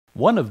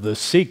One of the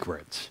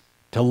secrets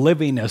to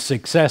living a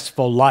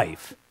successful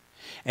life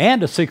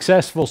and a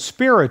successful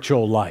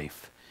spiritual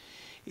life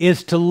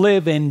is to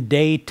live in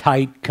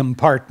day-tight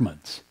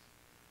compartments.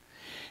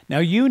 Now,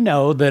 you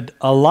know that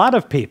a lot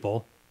of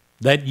people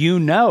that you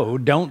know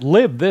don't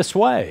live this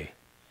way.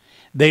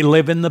 They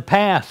live in the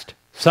past,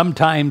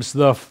 sometimes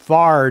the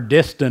far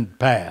distant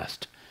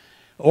past,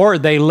 or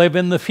they live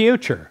in the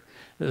future,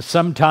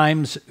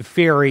 sometimes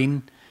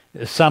fearing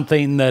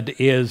something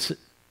that is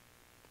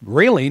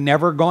really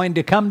never going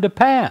to come to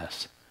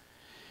pass.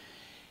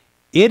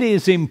 It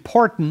is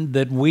important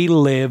that we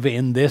live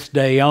in this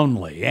day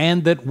only,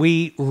 and that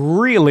we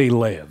really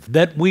live,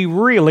 that we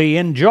really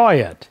enjoy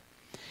it.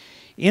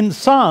 In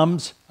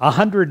Psalms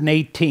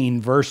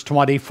 118, verse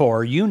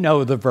 24, you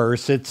know the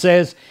verse, it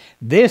says,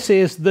 "This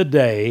is the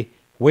day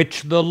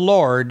which the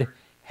Lord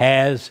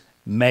has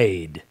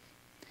made."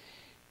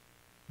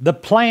 The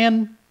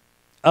plan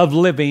of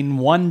living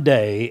one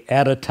day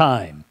at a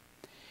time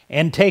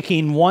and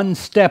taking one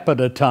step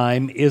at a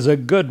time is a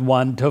good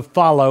one to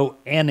follow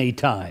any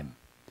time.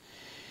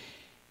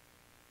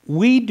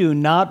 We do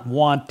not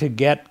want to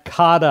get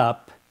caught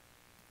up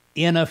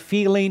in a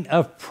feeling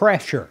of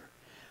pressure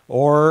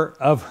or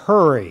of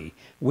hurry.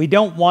 We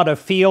don't want to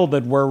feel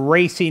that we're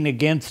racing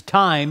against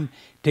time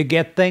to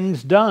get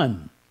things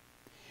done.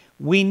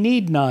 We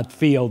need not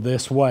feel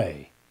this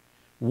way.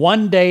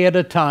 One day at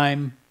a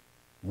time,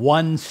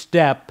 one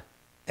step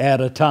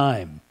at a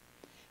time.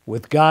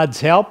 With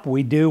God's help,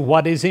 we do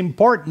what is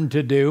important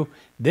to do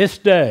this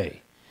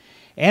day,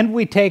 and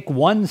we take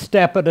one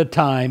step at a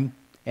time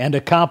and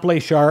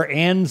accomplish our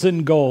ends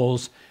and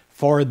goals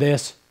for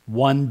this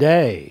one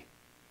day.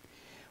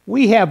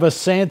 We have a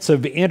sense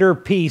of inner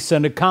peace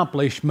and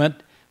accomplishment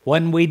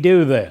when we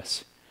do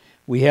this.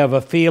 We have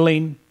a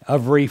feeling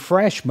of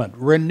refreshment,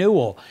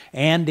 renewal,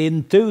 and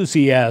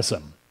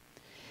enthusiasm.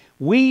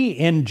 We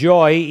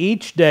enjoy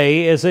each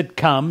day as it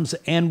comes,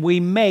 and we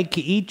make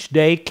each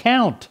day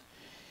count.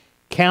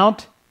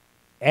 Count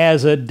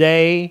as a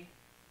day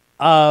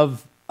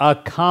of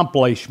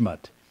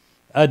accomplishment,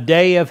 a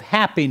day of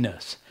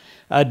happiness,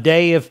 a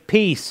day of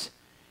peace.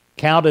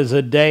 Count as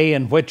a day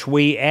in which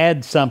we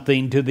add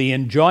something to the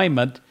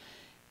enjoyment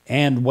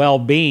and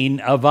well-being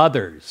of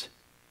others.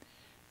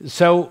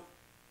 So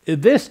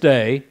this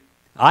day,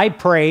 I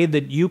pray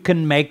that you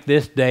can make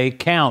this day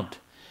count.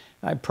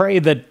 I pray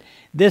that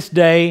this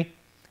day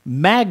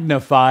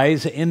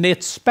magnifies in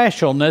its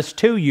specialness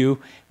to you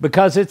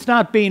because it's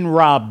not being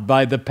robbed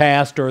by the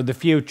past or the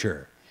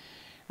future.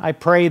 I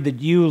pray that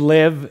you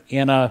live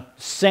in a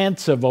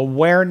sense of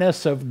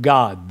awareness of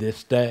God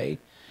this day,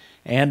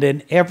 and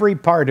in every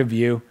part of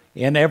you,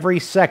 in every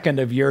second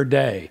of your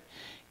day,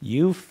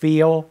 you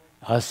feel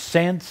a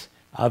sense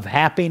of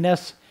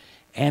happiness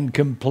and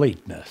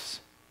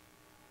completeness.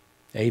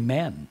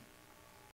 Amen.